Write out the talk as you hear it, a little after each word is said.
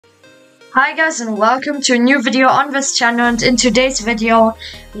Hi guys and welcome to a new video on this channel, and in today's video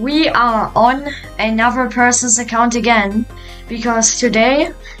we are on another person's account again because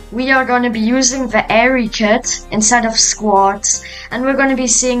today we are going to be using the Airy kit instead of squads, and we're going to be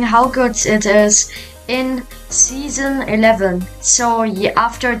seeing how good it is in season 11. So yeah,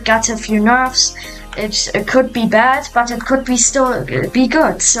 after it got a few nerfs, it could be bad, but it could be still be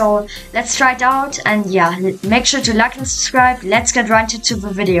good. So let's try it out, and yeah, make sure to like and subscribe. Let's get right into the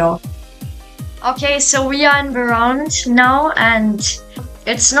video. Okay, so we are in the round now, and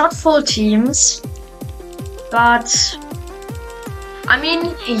it's not full teams, but I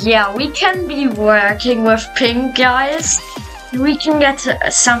mean, yeah, we can be working with pink guys. We can get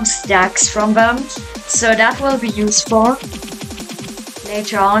some stacks from them, so that will be useful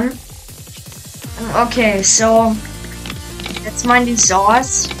later on. Okay, so let's mine these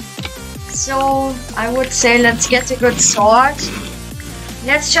swords. So I would say let's get a good sword.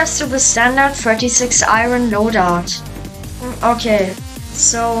 Let's just do the standard 36 iron loadout. Okay,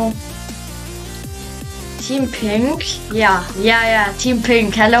 so Team Pink. Yeah, Team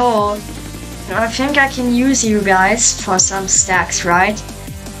Pink, hello. I think I can use you guys for some stacks, right?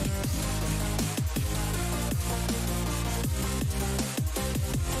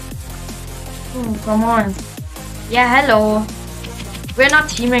 Come on. Yeah, hello. We're not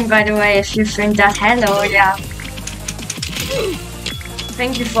teaming, by the way, if you think that. Hello, yeah.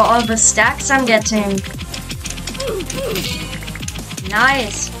 Thank you for all the stacks I'm getting.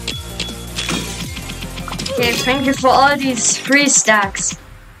 Nice. Okay, thank you for all these free stacks.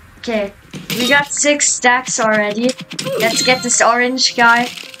 Okay, we got 6 stacks already. Let's get this orange guy.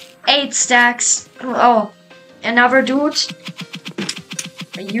 8 stacks. Oh, another dude.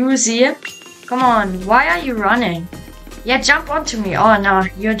 A Uzi. Come on, why are you running? Yeah, jump onto me. Oh no,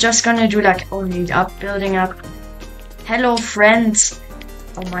 you're just gonna do like only up, building up. Hello, friends.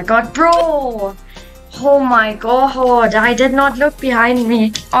 Oh my god, bro! Oh my god, I did not look behind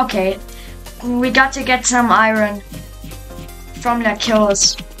me. Okay, we got to get some iron from the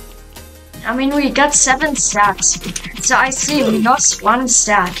kills. I mean, we got 7 stacks. So I see we lost 1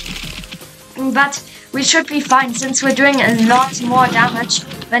 stack. But we should be fine since we're doing a lot more damage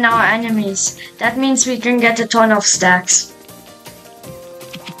than our enemies. That means we can get a ton of stacks.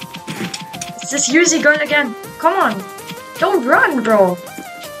 Is this Uzi girl again? Come on, don't run, bro.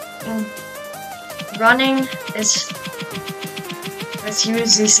 Running is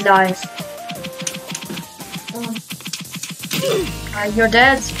Uzi's life. You're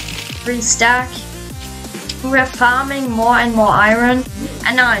dead. 3 stack. We're farming more and more iron,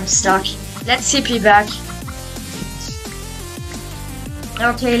 and now I'm stuck. Let's CP back.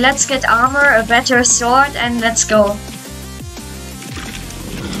 Okay, let's get armor, a better sword, and let's go.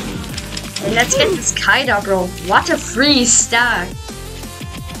 Okay, let's get this Kaida, bro. What a free stack.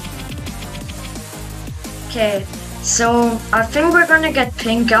 Okay, so I think we're gonna get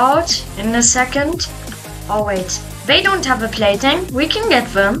pink out in a second. Oh wait, they don't have a plating. We can get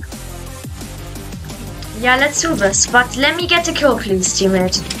them. Yeah, let's do this. But let me get a kill, please,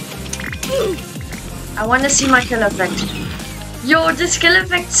 teammate. I wanna see my kill effect. Yo, this kill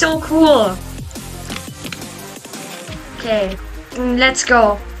effect's so cool. Okay, let's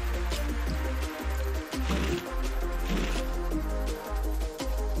go.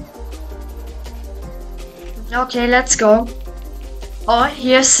 Okay, let's go. Oh,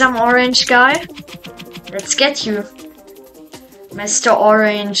 here's some orange guy. Let's get you, Mr.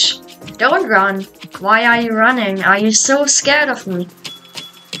 Orange. Don't run. Why are you running? Are you so scared of me?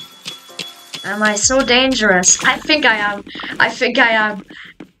 Am I so dangerous? I think I am. I think I am.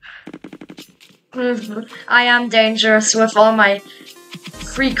 I am dangerous with all my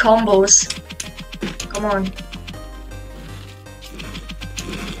free combos. Come on.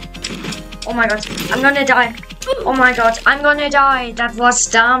 Oh my god, I'm gonna die. Oh my god, I'm gonna die. That was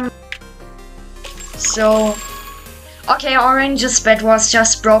dumb. So, okay, Orange's bed was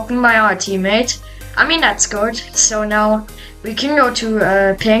just broken by our teammate. I mean, that's good. So now we can go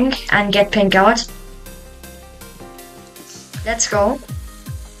to pink and get pink out. Let's go.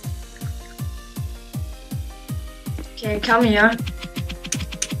 Okay, come here.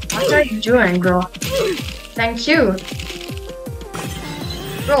 What are you doing, bro? Thank you.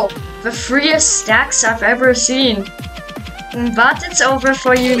 Bro, the freest stacks I've ever seen. But it's over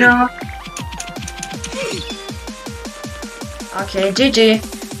for you now. Okay, GG.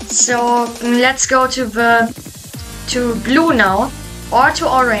 So let's go to blue now, or to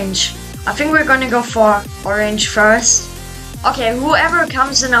orange. I think we're gonna go for orange first. Okay, whoever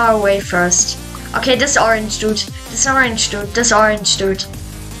comes in our way first. Okay, this orange dude, this orange dude, this orange dude.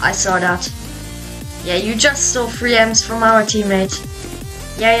 I saw that. Yeah, you just stole 3 M's from our teammate.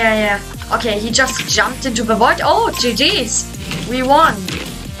 Yeah. Okay, he just jumped into the void. Oh, GG's. We won.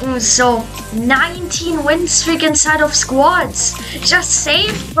 So, 19 win streak inside of squads. Just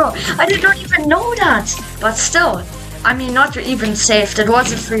saved, bro. I did not even know that. But still, I mean, not even saved. It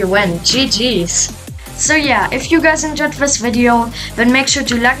was a free win. GG's. So yeah, if you guys enjoyed this video, then make sure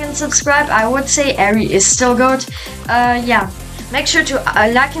to like and subscribe. I would say Ari is still good. Yeah. Make sure to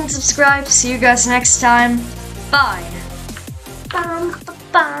like and subscribe. See you guys next time. Bye. Bam,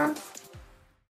 bam.